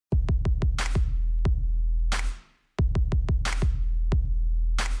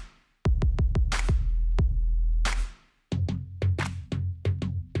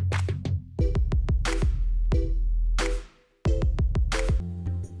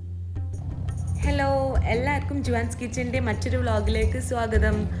എല്ലാവർക്കും ജുവാൻസ് കിച്ചൻ്റെ മറ്റൊരു വ്ളോഗിലേക്ക്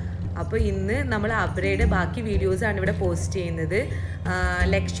സ്വാഗതം. അപ്പോൾ ഇന്ന് നമ്മൾ അബ്രയുടെ ബാക്കി വീഡിയോസാണ് ഇവിടെ പോസ്റ്റ് ചെയ്യുന്നത്.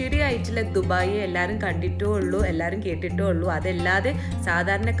 ലക്ഷറി ആയിട്ടുള്ള ദുബായി എല്ലാവരും കണ്ടിട്ടേ ഉള്ളൂ, എല്ലാവരും കേട്ടിട്ടേ ഉള്ളൂ. അതല്ലാതെ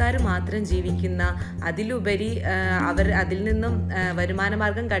സാധാരണക്കാർ മാത്രം ജീവിക്കുന്ന, അതിലുപരി അവർ അതിൽ നിന്നും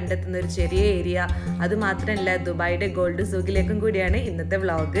വരുമാനമാർഗം കണ്ടെത്തുന്ന ഒരു ചെറിയ ഏരിയ, അത് മാത്രമല്ല ദുബായിയുടെ ഗോൾഡ് സൂക്കിലേക്കും കൂടിയാണ് ഇന്നത്തെ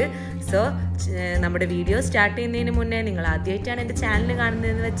വ്ളോഗ്. സോ നമ്മുടെ വീഡിയോ സ്റ്റാർട്ട് ചെയ്യുന്നതിന് മുന്നേ നിങ്ങൾ ആദ്യമായിട്ടാണ് എൻ്റെ ചാനൽ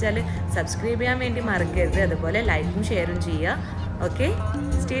കാണുന്നതെന്ന് വെച്ചാൽ സബ്സ്ക്രൈബ് ചെയ്യാൻ വേണ്ടി മറക്കരുത്. അതുപോലെ ലൈക്കും ഷെയറും ചെയ്യുക. Okay,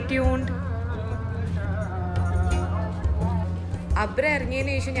 stay tuned. അബ്ര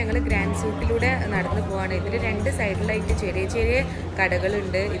ഇറങ്ങിയതിന് ശേഷം ഞങ്ങൾ ഗ്രാൻഡ് സൂക്കിലൂടെ നടന്നു പോവാണ്. ഇതിൽ രണ്ട് സൈഡിലായിട്ട് ചെറിയ ചെറിയ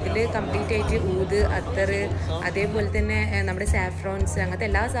കടകളുണ്ട്. ഇതിൽ കംപ്ലീറ്റ് ആയിട്ട് ഊത്, അത്തർ, അതേപോലെ തന്നെ നമ്മുടെ സാഫ്രോൺസ്, അങ്ങനത്തെ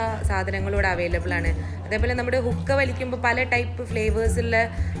എല്ലാ സാധനങ്ങളും ഇവിടെ അവൈലബിൾ ആണ്. അതേപോലെ നമ്മുടെ ഹുക്ക വലിക്കുമ്പോൾ പല ടൈപ്പ് ഫ്ലേവേഴ്സുള്ള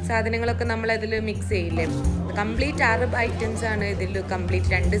സാധനങ്ങളൊക്കെ നമ്മൾ അതിൽ മിക്സ് ചെയ്യില്ലേ. കംപ്ലീറ്റ് അറബ് ഐറ്റംസ് ആണ് ഇതിൽ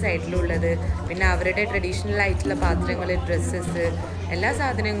കംപ്ലീറ്റ് രണ്ട് സൈഡിലുള്ളത്. പിന്നെ അവരുടെ ട്രഡീഷണൽ ആയിട്ടുള്ള പാത്രങ്ങൾ, ഡ്രസ്സസ്, എല്ലാ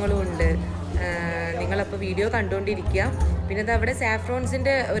സാധനങ്ങളും ഉണ്ട്. നിങ്ങളപ്പോൾ വീഡിയോ കണ്ടുകൊണ്ടിരിക്കുക. പിന്നെ അത് അവിടെ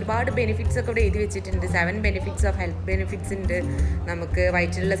സാഫ്രോൺസിൻ്റെ ഒരുപാട് ബെനിഫിറ്റ്സ് ഒക്കെ ഇവിടെ എഴുതി വെച്ചിട്ടുണ്ട്. 7 ബെനിഫിറ്റ്സ് ഓഫ് ഹെൽത്ത് ബെനിഫിറ്റ്സ് ഉണ്ട്. നമുക്ക്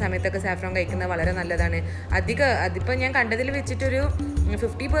വയറ്റിലുള്ള സമയത്തൊക്കെ സാഫ്രോൺ കഴിക്കുന്നത് വളരെ നല്ലതാണ്. അതിപ്പോൾ ഞാൻ കണ്ടതിൽ വെച്ചിട്ടൊരു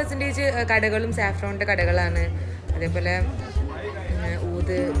 50% കടകളും സാഫ്രോണിൻ്റെ കടകളാണ്. അതേപോലെ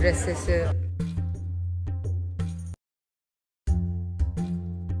ഊത്, ഡ്രസ്സസ്.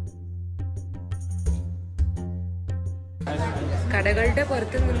 കടകളുടെ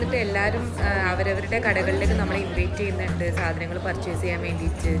പുറത്ത് നിന്നിട്ട് എല്ലാവരും അവരവരുടെ കടകളിലേക്ക് നമ്മളെ ഇൻവൈറ്റ് ചെയ്യുന്നുണ്ട് സാധനങ്ങൾ പർച്ചേസ് ചെയ്യാൻ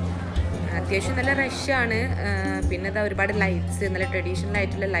വേണ്ടിയിട്ട്. അത്യാവശ്യം നല്ല റഷാണ്. പിന്നെ ഇതാ ഒരുപാട് ലൈറ്റ്സ്, നല്ല ട്രഡീഷണൽ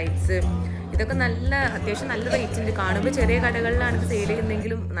ആയിട്ടുള്ള ലൈറ്റ്സ്, ഇതൊക്കെ അത്യാവശ്യം നല്ല റേറ്റ് ഉണ്ട്. കാണുമ്പോൾ ചെറിയ കടകളിലാണ് ഇത് സെയിൽ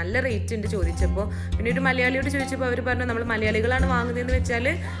ചെയ്യുന്നതെങ്കിലും നല്ല റേറ്റ് ഉണ്ട് ചോദിച്ചപ്പോൾ. പിന്നെ ഒരു മലയാളിയോട് ചോദിച്ചപ്പോൾ അവർ പറഞ്ഞു നമ്മൾ മലയാളികളാണ് വാങ്ങുന്നതെന്ന് വെച്ചാൽ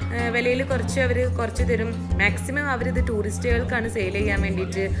വിലയിൽ കുറച്ച് തരും. മാക്സിമം അവരിത് ടൂറിസ്റ്റുകൾക്കാണ് സെയിൽ ചെയ്യാൻ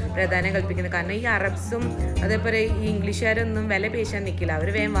വേണ്ടിയിട്ട് പ്രാധാന്യം കൽപ്പിക്കുന്നത്. കാരണം ഈ അറബ്സും അതേപോലെ ഈ ഇംഗ്ലീഷുകാരൊന്നും വില പേശാൻ നിൽക്കില്ല,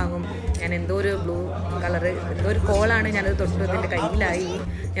 അവർ വേഗം വാങ്ങും. ഞാൻ എന്തോ ഒരു ബ്ലൂ കളറ്, എന്തോ ഒരു കോളാണ്, ഞാനത് തൊട്ടു, എൻ്റെ കയ്യിലായി.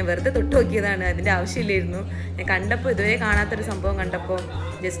 ഞാൻ വെറുതെ തൊട്ട് നോക്കിയതാണ്, അതിൻ്റെ ആവശ്യമില്ലായിരുന്നു. ഞാൻ കണ്ടപ്പോൾ ഇതുവരെ കാണാത്തൊരു സംഭവം കണ്ടപ്പോൾ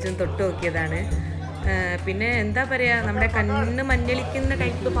ജസ്റ്റ് ഒന്ന് തൊട്ട് നോക്കിയതാണ്. പിന്നെ എന്താ പറയുക, നമ്മുടെ കണ്ണ് മഞ്ഞളിക്കുന്ന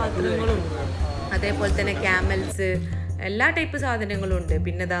ടൈപ്പ് പാത്രങ്ങളും അതേപോലെ തന്നെ ക്യാമൽസ്, എല്ലാ ടൈപ്പ് സാധനങ്ങളും ഉണ്ട്.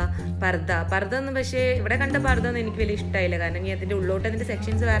 പിന്നെ ഇതാ പർദ്ദ ഒന്നും, പക്ഷേ ഇവിടെ കണ്ട പർദ്ദ ഒന്നും എനിക്ക് വലിയ ഇഷ്ടമായില്ല. കാരണം ഇനി അതിൻ്റെ ഉള്ളോട്ട് അതിൻ്റെ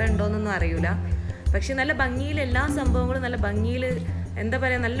സെക്ഷൻസ് വേറെ ഉണ്ടോയെന്നൊന്നും അറിയില്ല. പക്ഷെ നല്ല ഭംഗിയിൽ എല്ലാ സംഭവങ്ങളും നല്ല ഭംഗിയിൽ, എന്താ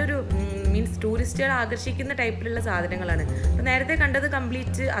പറയുക, നല്ലൊരു മീൻസ് ടൂറിസ്റ്റുകൾ ആകർഷിക്കുന്ന ടൈപ്പിലുള്ള സാധനങ്ങളാണ്. അപ്പോൾ നേരത്തെ കണ്ടത്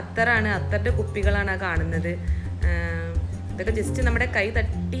കംപ്ലീറ്റ് അത്തറാണ്, അത്തറിൻ്റെ കുപ്പികളാണ് കാണുന്നത്. ഇതൊക്കെ ജസ്റ്റ് നമ്മുടെ കൈ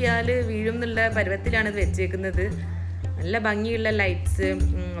തട്ടിയാൽ വീഴും എന്നുള്ള പരുവത്തിലാണ് ഇത് വെച്ചേക്കുന്നത്. നല്ല ഭംഗിയുള്ള ലൈറ്റ്സ്.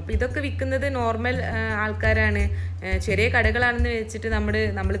 അപ്പോൾ ഇതൊക്കെ വിൽക്കുന്നത് നോർമൽ ആൾക്കാരാണ്. ചെറിയ കടകളാണെന്ന് വെച്ചിട്ട്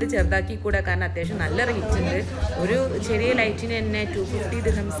നമ്മളിത് ചെറുതാക്കി കൂടാ. കാരണം അത്യാവശ്യം നല്ല റേറ്റ് ഉണ്ട്. ഒരു ചെറിയ ലൈറ്റിന് തന്നെ 250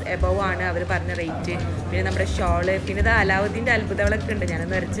 ദിർഹംസ് എബവ് ആണ് അവർ പറഞ്ഞ റേറ്റ്. പിന്നെ നമ്മുടെ ഷോള്, പിന്നെ ഇത് അലാവുദ്ദീൻ്റെ അത്ഭുതങ്ങളൊക്കെ ഉണ്ട്.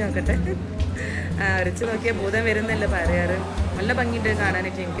 ഞാനൊന്ന് വരച്ച് നോക്കട്ടെ. വരച്ച് നോക്കിയാൽ ഭൂതം വരുന്നല്ല പറയാറ്. നല്ല ഭംഗിയുണ്ട്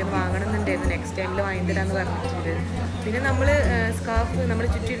കാണാനായിട്ട്. എനിക്കൊന്ന് വാങ്ങണമെന്നുണ്ടായിരുന്നു, നെക്സ്റ്റ് ടൈമിൽ വാങ്ങിത്തരാമെന്ന് പറഞ്ഞിട്ടുണ്ട്. പിന്നെ നമ്മൾ സ്കാർഫ്, നമ്മൾ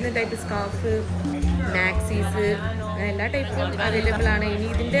ചുറ്റിരുന്ന ടൈപ്പ് സ്കാർഫ്, മാക്സീസ്, എല്ലാ ടൈപ്പും അവൈലബിൾ ആണ്. ഇനി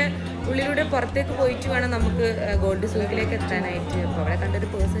ഇതിൻ്റെ ഉള്ളിലൂടെ പുറത്തേക്ക് പോയിട്ട് വേണം നമുക്ക് ഗോൾഡ് സൂക്കിലേക്ക് എത്താനായിട്ട്. അപ്പോൾ അവിടെ കണ്ടൊരു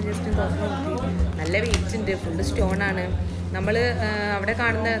പേഴ്സൺ ജസ്റ്റ് തുറന്ന് നോക്കി. നല്ല വെയിറ്റ് ഉണ്ട്, ഫുള്ള് സ്റ്റോണാണ്. നമ്മൾ അവിടെ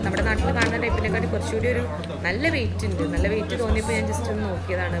കാണുന്ന, നമ്മുടെ നാട്ടിൽ കാണുന്ന ടൈപ്പിനെക്കാട്ടി കുറച്ചുകൂടി ഒരു നല്ല വെയിറ്റ് ഉണ്ട്. നല്ല വെയിറ്റ് തോന്നിയപ്പോൾ ഞാൻ ജസ്റ്റ് ഒന്ന്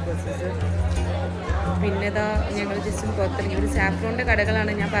നോക്കിയതാണ് ഡ്രസ്സസ്. പിന്നെ ഇതാ ഞങ്ങൾ ജസ്റ്റ് ഒന്ന് പുറത്തിറങ്ങി. ഒരു സാഫ്രോണിൻ്റെ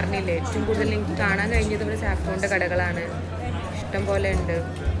കടകളാണ്, ഞാൻ പറഞ്ഞില്ലേ ഏറ്റവും കൂടുതൽ എനിക്ക് കാണാൻ കഴിഞ്ഞത് ഇവിടെ സാഫ്രോണിൻ്റെ കടകളാണ്. ഇഷ്ടം പോലെ ഉണ്ട്.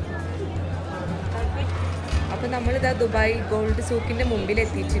 അപ്പോൾ നമ്മളിതാ ദുബായ് ഗോൾഡ് സൂക്കിൻ്റെ മുമ്പിൽ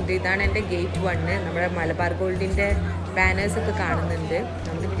എത്തിയിട്ടുണ്ട്. ഇതാണ് എൻ്റെ ഗേറ്റ് 1. നമ്മുടെ മലബാർ ഗോൾഡിൻ്റെ ബാനേഴ്സൊക്കെ കാണുന്നുണ്ട്.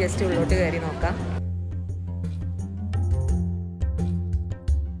 നമുക്ക് ജസ്റ്റ് ഉള്ളോട്ട് കയറി നോക്കാം.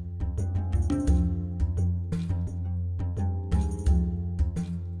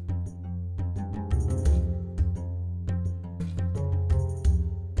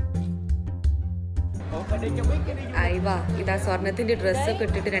 അയവാ, ഇതാ സ്വർണത്തിൻ്റെ ഡ്രസ്സൊക്കെ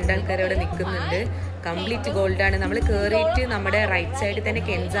ഇട്ടിട്ട് രണ്ടാൾക്കാർ അവിടെ നിൽക്കുന്നുണ്ട്. കംപ്ലീറ്റ് ഗോൾഡാണ്. നമ്മൾ കയറിയിട്ട് നമ്മുടെ റൈറ്റ് സൈഡിൽ തന്നെ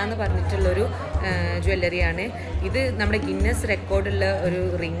കെൻസ എന്ന് പറഞ്ഞിട്ടുള്ളൊരു ജ്വല്ലറിയാണ്. ഇത് നമ്മുടെ ഗിന്നസ് റെക്കോർഡുള്ള ഒരു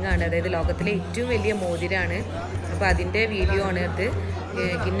റിംഗ് ആണ്, അതായത് ലോകത്തിലെ ഏറ്റവും വലിയ മോതിരാണ്. അപ്പോൾ അതിൻ്റെ വീഡിയോ ആണ് ഇത്.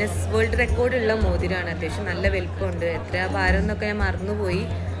 Guinness world റെക്കോർഡുള്ള മോതിരാണ്. അത്യാവശ്യം നല്ല വലുപ്പമുണ്ട്. എത്ര ഭാരം എന്നൊക്കെ ഞാൻ മറന്നുപോയി.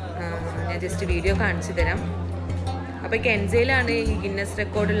 ഞാൻ ജസ്റ്റ് വീഡിയോ കാണിച്ചു തരാം. അപ്പോൾ കെൻസയിലാണ് ഈ ഗിന്നസ്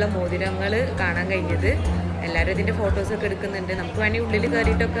റെക്കോർഡുള്ള മോതിരങ്ങൾ കാണാൻ കഴിഞ്ഞത്. എല്ലാവരും ഇതിൻ്റെ ഫോട്ടോസൊക്കെ എടുക്കുന്നുണ്ട്. നമുക്ക് വേണമെങ്കിൽ ഉള്ളിൽ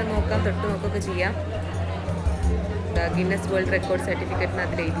കയറിയിട്ടൊക്കെ നോക്കാം, തൊട്ട് നോക്കുകയൊക്കെ ചെയ്യാം. ഗിന്നസ് വേൾഡ് റെക്കോർഡ് സർട്ടിഫിക്കറ്റിന്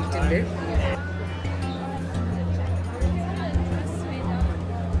അതിൽ എഴുതിയിട്ടുണ്ട്.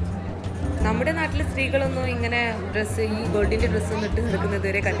 നമ്മുടെ നാട്ടിലെ സ്ത്രീകളൊന്നും ഇങ്ങനെ ഡ്രസ്സ് ഈ ഗോൾഡിൻ്റെ ഡ്രസ്സൊന്നും ഇട്ട് നിൽക്കുന്നത്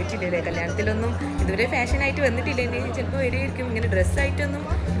ഇതുവരെ കണ്ടിട്ടില്ലേ. കല്യാണത്തിലൊന്നും ഇതുവരെ ഫാഷനായിട്ട് വന്നിട്ടില്ല. ഇനി ചിലപ്പോൾ വരികയായിരിക്കും. ഇങ്ങനെ ഡ്രസ്സായിട്ടൊന്നും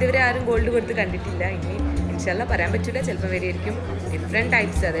ഇതുവരെ ആരും ഗോൾഡ് കൊടുത്ത് കണ്ടിട്ടില്ല. ഇനി ഇൻഷാല്ലാ പറയാൻ പറ്റില്ല, ചിലപ്പോൾ വരികയായിരിക്കും. ഡിഫറെൻറ്റ്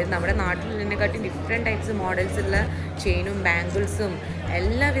ടൈപ്സ്, അതായത് നമ്മുടെ നാട്ടിലിനെക്കാട്ടും ഡിഫറെൻറ്റ് ടൈപ്സ് മോഡൽസ് ഉള്ള ചെയിനും ബാംഗിൾസും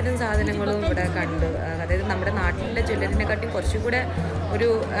എല്ലാവിധം സാധനങ്ങളും ഇവിടെ കണ്ടു. അതായത് നമ്മുടെ നാട്ടിലുള്ള ജ്വല്ലറിനെക്കാട്ടും കുറച്ചും കൂടെ ഒരു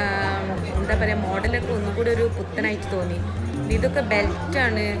എന്താ പറയുക, മോഡലൊക്കെ ഒന്നും കൂടെ ഒരു പുത്തനായിട്ട് തോന്നി. ഇതൊക്കെ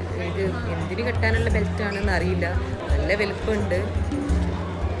ബെൽറ്റാണ്. ഇത് എന്തിന് കെട്ടാനുള്ള ബെൽറ്റാണെന്ന് അറിയില്ല. നല്ല വലുപ്പമുണ്ട്.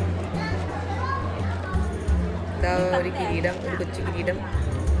 ഇതാ ഒരു കിരീടം, ഒരു കൊച്ചു കിരീടം.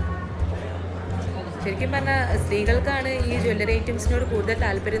 ശരിക്കും പറഞ്ഞാൽ സ്ത്രീകൾക്കാണ് ഈ ജ്വല്ലറി ഐറ്റംസിനോട് കൂടുതൽ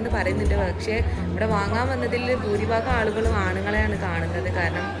താല്പര്യം എന്ന് പറയുന്നുണ്ട്. പക്ഷേ ഇവിടെ വാങ്ങാൻ വന്നതിൽ ഭൂരിഭാഗം ആളുകളും ആണുങ്ങളെയാണ് കാണുന്നത്.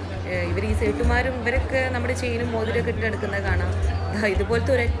 കാരണം ഇവർ ഈ സേട്ടുമാരും ഇവരൊക്കെ നമ്മുടെ ചെയിനും മോതിരമൊക്കെ ഇട്ടെടുക്കുന്നത് കാണാം.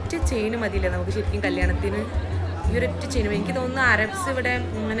 ഇതുപോലത്തെ ഒരൊറ്റ ചെയിന് മതിയില്ല നമുക്ക് ശരിക്കും കല്യാണത്തിന്. ഈ ഒരൊറ്റ ചെയിനും എനിക്ക് തോന്നുന്നു അറബ്സ് ഇവിടെ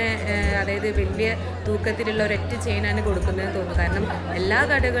ഇങ്ങനെ അതായത് വലിയ തൂക്കത്തിലുള്ള ഒരൊറ്റ ചെയിനാണ് കൊടുക്കുന്നതെന്ന് തോന്നുന്നു. കാരണം എല്ലാ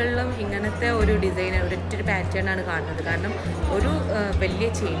കടകളിലും ഇങ്ങനത്തെ ഒരു ഡിസൈൻ, ഒരൊറ്റൊരു പാറ്റേണാണ് കാണുന്നത്. കാരണം ഒരു വലിയ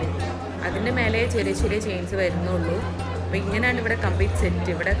ചെയിൻ, അതിൻ്റെ മേലെ ചെറിയ ചെറിയ ചെയിൻസ് വരുന്നുള്ളൂ. അപ്പോൾ ഇങ്ങനെയാണ് ഇവിടെ കംപ്ലീറ്റ് സെറ്റ്.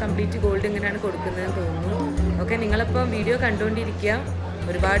 ഇവിടെ കംപ്ലീറ്റ് ഗോൾഡ് ഇങ്ങനെയാണ് കൊടുക്കുന്നതെന്ന് തോന്നുന്നു. ഓക്കെ, നിങ്ങളിപ്പം വീഡിയോ കണ്ടുകൊണ്ടിരിക്കുക.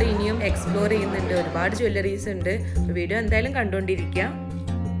 ഒരുപാട് ഇനിയും എക്സ്പ്ലോർ ചെയ്യുന്നുണ്ട്, ഒരുപാട് ജ്വല്ലറീസ് ഉണ്ട്. വീഡിയോ എന്തായാലും കണ്ടുകൊണ്ടിരിക്കുക.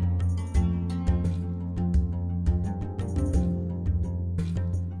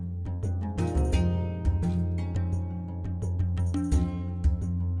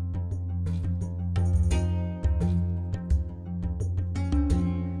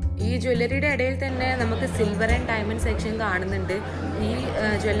 ഈ ജ്വല്ലറിയുടെ ഇടയിൽ തന്നെ നമുക്ക് സിൽവർ ആൻഡ് ഡയമണ്ട് സെക്ഷൻ കാണുന്നുണ്ട്. ഈ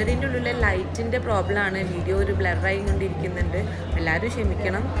ജ്വല്ലറിൻ്റെ ഉള്ളിലെ ലൈറ്റിൻ്റെ പ്രോബ്ലമാണ്, വീഡിയോ ഒരു ബ്ലറായി കൊണ്ടിരിക്കുന്നുണ്ട്, എല്ലാവരും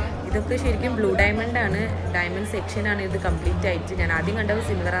ക്ഷമിക്കണം. ഇതൊക്കെ ശരിക്കും ബ്ലൂ ഡയമണ്ടാണ്, ഡയമണ്ട് സെക്ഷനാണ് ഇത് കംപ്ലീറ്റ് ആയിട്ട്. ഞാൻ ആദ്യം കണ്ടപ്പോൾ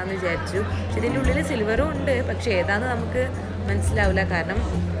സിൽവറാണെന്ന് വിചാരിച്ചു. പക്ഷെ ഇതിൻ്റെ ഉള്ളിൽ സിൽവറും ഉണ്ട്, പക്ഷേ ഏതാണെന്ന് നമുക്ക് മനസ്സിലാവില്ല. കാരണം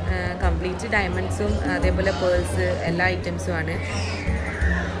കംപ്ലീറ്റ് ഡയമണ്ട്സും അതേപോലെ പേൾസ് എല്ലാ ഐറ്റംസുമാണ്.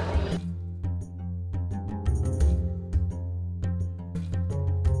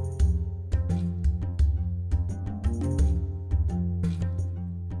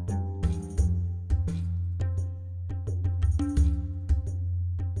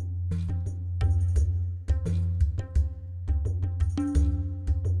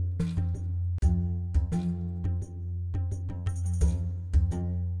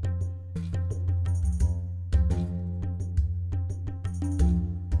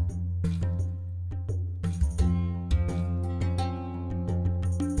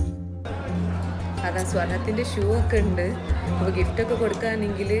 അതാ സ്വർണത്തിൻ്റെ ഷൂ ഒക്കെ ഉണ്ട്. അപ്പോൾ ഗിഫ്റ്റൊക്കെ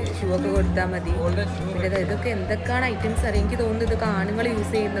കൊടുക്കുകയാണെങ്കിൽ ഷൂ ഒക്കെ കൊടുത്താൽ മതി. പിന്നെ ഇതൊക്കെ എന്തൊക്കെയാണ് ഐറ്റംസ് അറിയാം. എനിക്ക് തോന്നുന്നു ഇതൊക്കെ ആണുങ്ങൾ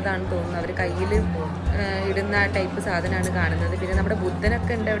യൂസ് ചെയ്യുന്നതാണ് തോന്നുന്നു. അവർ കയ്യിൽ ഇടുന്ന ടൈപ്പ് സാധനമാണ് കാണുന്നത്. പിന്നെ നമ്മുടെ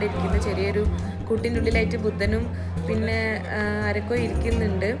ബുദ്ധനൊക്കെ ഉണ്ട് അവിടെ ഇരിക്കുന്ന, ചെറിയൊരു കൂട്ടിൻ്റെ ഉള്ളിലായിട്ട് ബുദ്ധനും പിന്നെ ആരൊക്കെ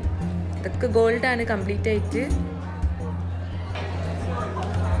ഇരിക്കുന്നുണ്ട്. ഇതൊക്കെ ഗോൾഡാണ് കംപ്ലീറ്റ് ആയിട്ട്.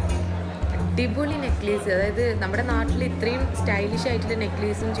 അടിപൊളി നെക്ലേസ്, അതായത് നമ്മുടെ നാട്ടിൽ ഇത്രയും സ്റ്റൈലിഷ് ആയിട്ടുള്ള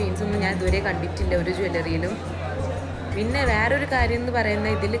നെക്ലേസും ചെയിൻസും ഒന്നും ഞാൻ ഇതുവരെ കണ്ടിട്ടില്ല ഒരു ജ്വല്ലറിയിലും. പിന്നെ വേറൊരു കാര്യം എന്ന്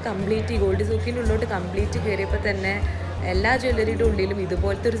പറയുന്നത്, ഇതിൽ കംപ്ലീറ്റ് ഈ ഗോൾഡ് സൂക്കിൻ്റെ ഉള്ളിലോട്ട് കംപ്ലീറ്റ് കയറിയപ്പോൾ തന്നെ എല്ലാ ജ്വല്ലറിയുടെ ഉള്ളിലും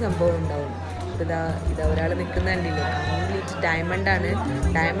ഇതുപോലത്തെ ഒരു സംഭവം ഉണ്ടാവും. ഇതാ ഒരാൾ നിൽക്കുന്ന കണ്ടില്ലേ, കംപ്ലീറ്റ് ഡയമണ്ടാണ്.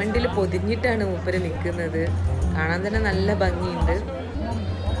 ഡയമണ്ടിൽ പൊതിഞ്ഞിട്ടാണ് മൂപ്പര് നിൽക്കുന്നത്. കാണാൻ തന്നെ നല്ല ഭംഗിയുണ്ട്.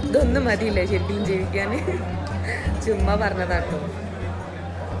 ഇതൊന്നും മതിയില്ലേ ശരിക്കും ജീവിക്കാൻ, ചുമ്മാ പറഞ്ഞതാട്ടോ.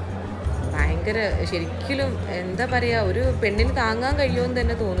 ഭയങ്കര ശരിക്കും എന്താ പറയുക, ഒരു പെണ്ണിന് താങ്ങാൻ കഴിയുമെന്ന്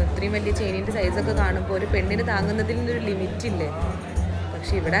തന്നെ തോന്നും. ഇത്രയും വലിയ ചെയിനിൻ്റെ സൈസൊക്കെ കാണുമ്പോൾ ഒരു പെണ്ണിന് താങ്ങുന്നതിനൊരു ലിമിറ്റ് ഇല്ലേ.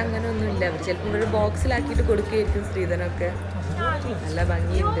 പക്ഷെ ഇവിടെ അങ്ങനെ ഒന്നുമില്ല. അവർ ചിലപ്പോൾ ഒരു ബോക്സിലാക്കിയിട്ട് കൊടുക്കുകയായിരിക്കും സ്ത്രീധനമൊക്കെ. നല്ല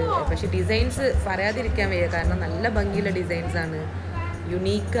ഭംഗിയുണ്ട്. പക്ഷെ ഡിസൈൻസ് പറയാതിരിക്കാൻ വയ്യ, കാരണം നല്ല ഭംഗിയുള്ള ഡിസൈൻസാണ്,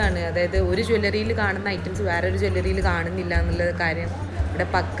 യുണീക്കാണ്. അതായത് ഒരു ജ്വല്ലറിയിൽ കാണുന്ന ഐറ്റംസ് വേറൊരു ജ്വല്ലറിയിൽ കാണുന്നില്ല എന്നുള്ള കാര്യം ഇവിടെ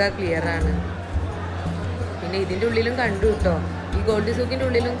പക്ക ക്ലിയറാണ്. പിന്നെ ഇതിൻ്റെ ഉള്ളിലും കണ്ടു കേട്ടോ, ഈ ഗോൾഡ് സൂക്കിൻ്റെ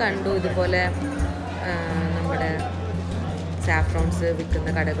ഉള്ളിലും കണ്ടു ഇതുപോലെ നമ്മുടെ സാഫ്രോൺസ് വിൽക്കുന്ന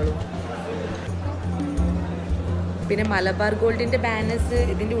കടകളും. പിന്നെ മലബാർ ഗോൾഡിൻ്റെ ബാനേഴ്സ്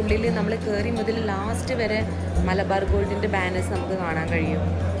ഇതിൻ്റെ ഉള്ളിൽ നമ്മൾ കയറി മുതൽ ലാസ്റ്റ് വരെ മലബാർ ഗോൾഡിൻ്റെ ബാനേഴ്സ് നമുക്ക് കാണാൻ കഴിയും.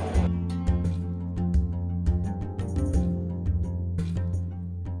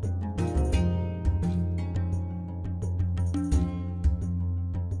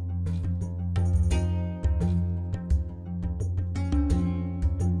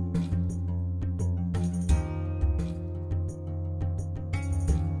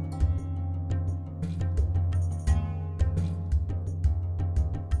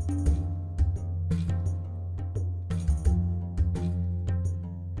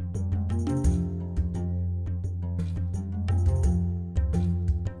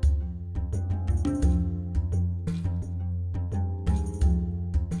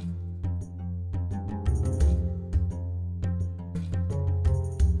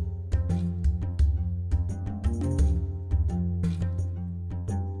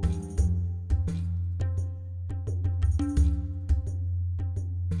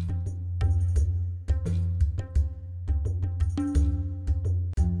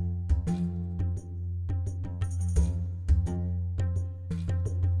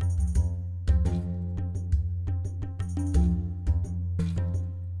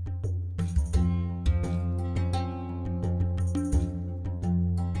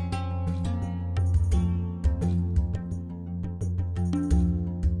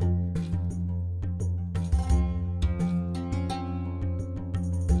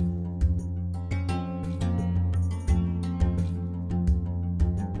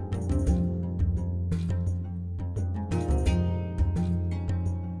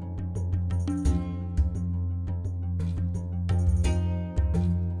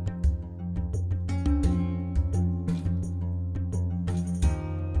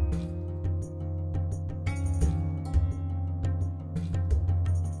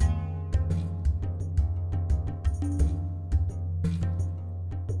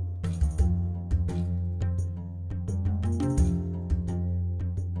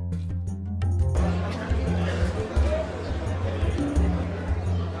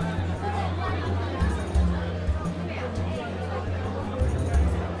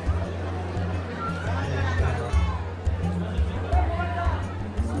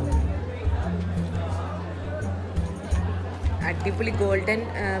 അടിപൊളി ഗോൾഡൻ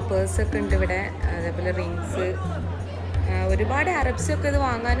പേഴ്സൊക്കെ ഉണ്ട് ഇവിടെ. അതേപോലെ റിങ്സ്, ഒരുപാട് അറബ്സൊക്കെ ഇത്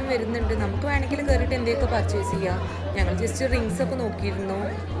വാങ്ങാനും വരുന്നുണ്ട്. നമുക്ക് വേണമെങ്കിൽ കയറിയിട്ട് എന്തൊക്കെ പർച്ചേസ് ചെയ്യാം. ഞങ്ങൾ ജസ്റ്റ് റിങ്സൊക്കെ നോക്കിയിരുന്നു.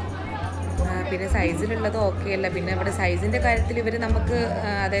 പിന്നെ സൈസിലുള്ളത് ഓക്കെ അല്ല. പിന്നെ ഇവിടെ സൈസിൻ്റെ കാര്യത്തിൽ ഇവർ നമുക്ക്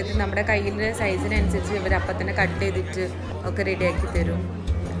അതായത് നമ്മുടെ കയ്യിലെ സൈസിനനുസരിച്ച് ഇവർ അപ്പം തന്നെ കട്ട് ചെയ്തിട്ട് ഒക്കെ റെഡിയാക്കി തരും.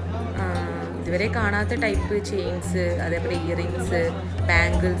 ഇതുവരെ കാണാത്ത ടൈപ്പ് ചെയിൻസ്, അതേപോലെ ഇയറിങ്സ്,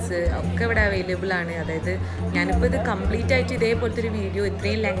 ബാംഗിൾസ് ഒക്കെ ഇവിടെ അവൈലബിൾ ആണ്. അതായത് ഞാനിപ്പോൾ ഇത് കംപ്ലീറ്റ് ആയിട്ട് ഇതേപോലത്തെ ഒരു വീഡിയോ,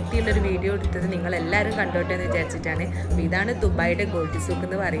 ഇത്രയും ലെങ്തി ഉള്ളൊരു വീഡിയോ എടുത്തത് നിങ്ങളെല്ലാവരും കണ്ടോട്ടെ എന്ന് വിചാരിച്ചിട്ടാണ്. അപ്പോൾ ഇതാണ് ദുബായിയുടെ ഗോൾഡ് സൂക്ക്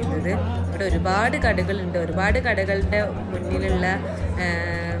എന്ന് പറയുന്നത്. ഇവിടെ ഒരുപാട് കടകളുണ്ട്. ഒരുപാട് കടകളുടെ മുന്നിലുള്ള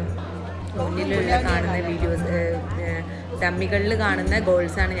കാണുന്ന വീഡിയോസ്, ഡമ്മികളിൽ കാണുന്ന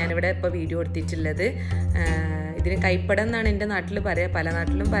ഗോൾസാണ് ഞാനിവിടെ ഇപ്പോൾ വീഡിയോ എടുത്തിട്ടുള്ളത്. ഇതിന് കൈപ്പടം എന്നാണ് എൻ്റെ നാട്ടിൽ പറയുക. പല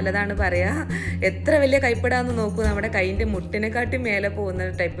നാട്ടിലും പലതാണ് പറയുക. എത്ര വലിയ കൈപ്പടാന്ന് നോക്കൂ, നമ്മുടെ കൈൻ്റെ മുട്ടിനെക്കാട്ടി മേലെ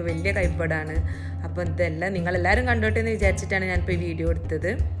പോകുന്ന ടൈപ്പ് വലിയ കൈപ്പടാണ്. അപ്പോൾ ഇതെല്ലാം നിങ്ങളെല്ലാവരും കണ്ടോട്ടെ എന്ന് വിചാരിച്ചിട്ടാണ് ഞാനിപ്പോൾ ഈ വീഡിയോ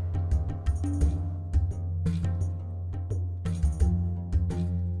എടുത്തത്.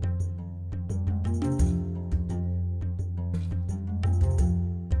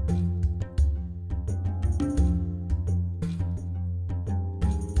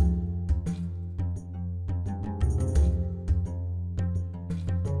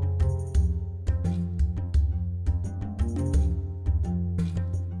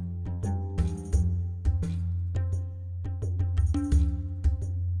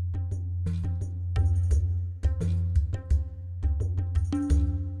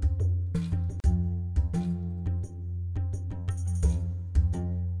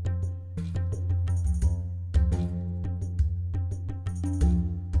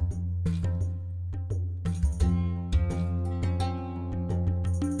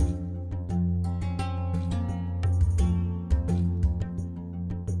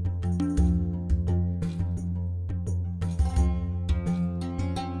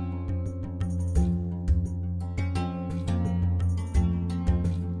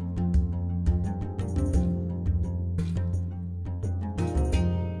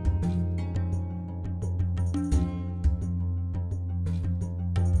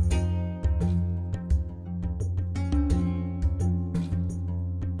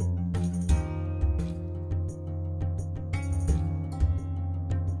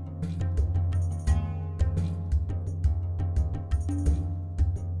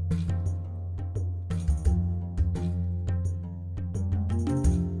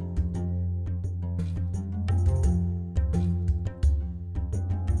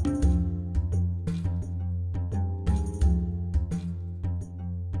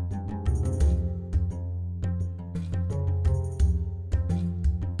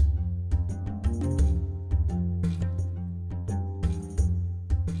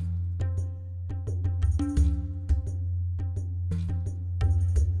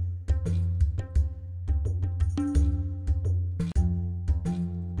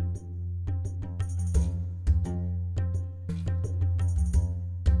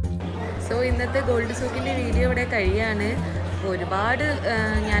 സോ ഇന്നത്തെ ഗോൾഡ് സൂക്കിൻ്റെ വീഡിയോ ഇവിടെ കഴിയാണ്. ഒരുപാട്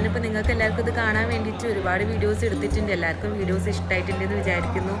ഞാനിപ്പോൾ നിങ്ങൾക്ക് എല്ലാവർക്കും ഇത് കാണാൻ വേണ്ടിയിട്ട് ഒരുപാട് വീഡിയോസ് എടുത്തിട്ടുണ്ട്. എല്ലാവർക്കും വീഡിയോസ് ഇഷ്ടമായിട്ടുണ്ടെന്ന്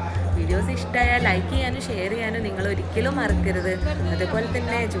വിചാരിക്കുന്നു. വീഡിയോസ് ഇഷ്ടമായാൽ ലൈക്ക് ചെയ്യാനും ഷെയർ ചെയ്യാനും നിങ്ങൾ ഒരിക്കലും മറക്കരുത്. അതുപോലെ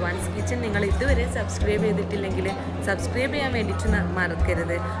തന്നെ ജുവാൻസ് കിച്ചൻ നിങ്ങൾ ഇതുവരെ സബ്സ്ക്രൈബ് ചെയ്തിട്ടില്ലെങ്കിൽ സബ്സ്ക്രൈബ് ചെയ്യാൻ വേണ്ടിയിട്ട്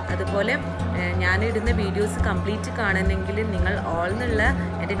മറക്കരുത്. അതുപോലെ ഞാനിടുന്ന വീഡിയോസ് കംപ്ലീറ്റ് കാണണമെങ്കിൽ നിങ്ങൾ ഓൾ എന്നുള്ള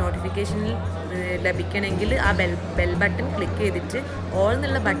എൻ്റെ നോട്ടിഫിക്കേഷനിൽ ലഭിക്കണമെങ്കിൽ ആ ബെൽ ബട്ടൺ ക്ലിക്ക് ചെയ്തിട്ട് ഓൾ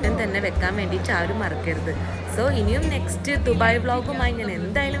എന്നുള്ള ബട്ടൺ തന്നെ വെക്കാൻ വേണ്ടിയിട്ട് ആരും മറക്കരുത്. സോ ഇനിയും നെക്സ്റ്റ് ദുബായ് വ്ളോഗുമായി ഞാൻ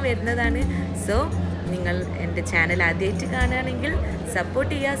എന്തായാലും വരുന്നതാണ്. സോ നിങ്ങൾ എൻ്റെ ചാനൽ ആദ്യമായിട്ട് കാണുകയാണെങ്കിൽ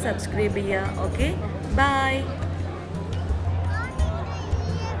സപ്പോർട്ട് ചെയ്യുക, സബ്സ്ക്രൈബ് ചെയ്യുക. Okay, by.